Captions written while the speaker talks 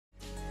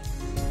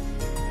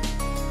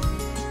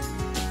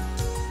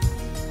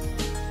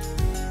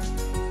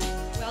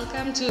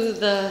Welcome to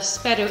the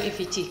Sparrow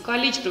FET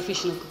College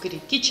Professional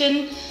Cookery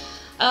Kitchen.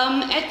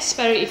 At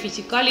Sparrow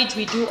FET College,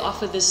 we do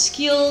offer the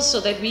skills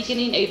so that we can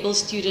enable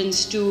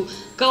students to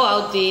go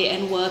out there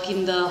and work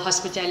in the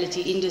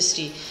hospitality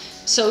industry.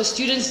 So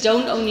students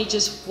don't only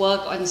just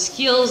work on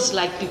skills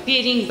like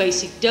preparing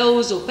basic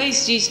doughs or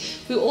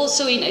pastries, we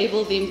also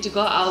enable them to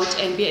go out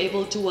and be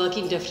able to work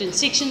in different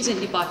sections and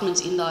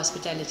departments in the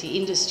hospitality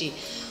industry.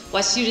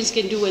 What students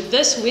can do with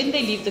this, when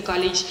they leave the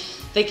college,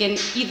 they can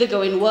either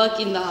go and work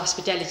in the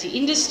hospitality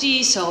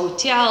industry, so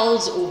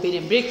hotels or bed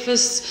and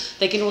breakfasts.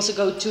 They can also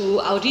go to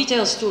our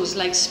retail stores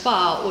like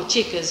Spa or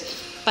Checkers.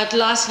 But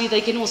lastly,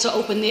 they can also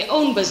open their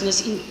own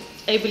business,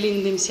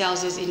 enabling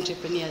themselves as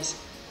entrepreneurs.